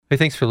Hey,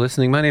 thanks for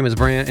listening. My name is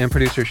Brant, and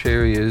producer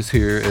Sherri is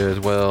here as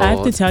well. I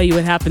have to tell you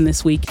what happened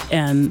this week,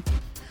 and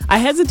I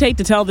hesitate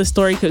to tell this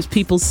story because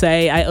people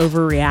say I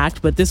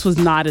overreact, but this was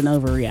not an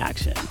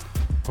overreaction.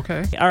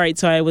 Okay. All right,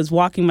 so I was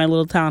walking my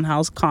little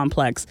townhouse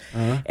complex,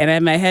 and I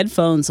had my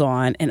headphones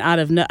on, and I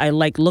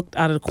looked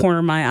out of the corner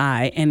of my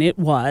eye, and it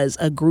was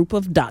a group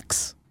of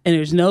ducks. And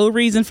there's no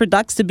reason for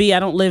ducks to be. I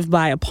don't live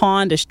by a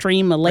pond, a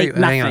stream, a lake,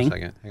 nothing. Hang on a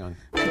second. Hang on.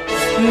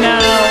 No,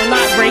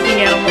 not breaking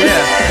animals.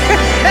 Yeah.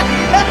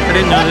 I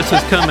didn't know this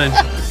was coming.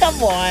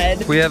 Come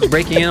on. We have a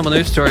breaking animal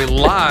news story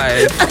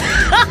live,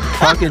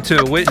 talking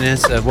to a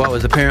witness of what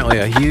was apparently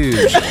a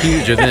huge,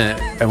 huge event.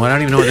 And I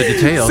don't even know the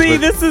details. See,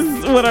 this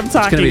is what I'm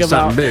talking it's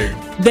about. It's going to be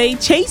something big. They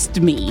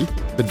chased me.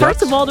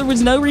 First of all, there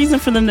was no reason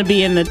for them to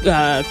be in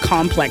the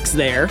complex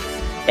there.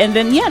 And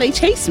then, they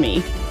chased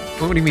me.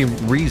 What do you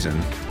mean, reason?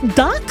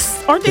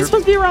 Ducks? Aren't they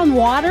supposed to be around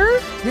water?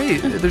 Hey,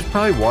 there's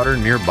probably water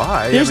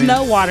nearby. There's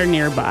no water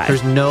nearby.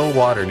 There's no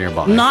water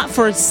nearby. Not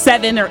for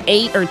 7 or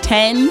 8 or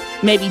 10,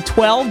 maybe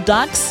 12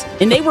 ducks.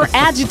 And they were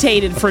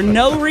agitated for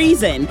no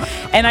reason.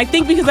 And I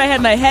think because I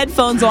had my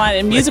headphones on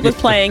and music was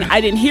playing,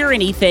 I didn't hear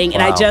anything.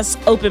 And I just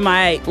opened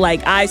my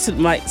eyes to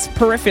my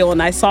peripheral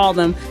and I saw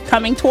them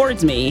coming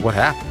towards me. What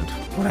happened?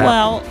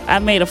 Well, I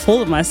made a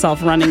fool of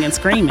myself running and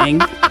screaming.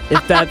 Is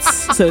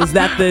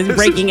that the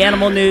breaking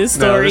animal news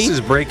story? No, this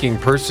is breaking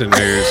person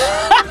news.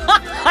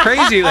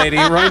 Crazy lady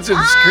runs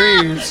and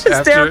screams.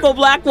 Hysterical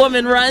black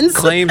woman runs.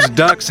 Claims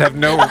ducks have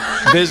no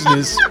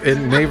business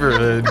in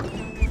neighborhood.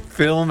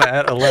 Film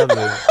at 11.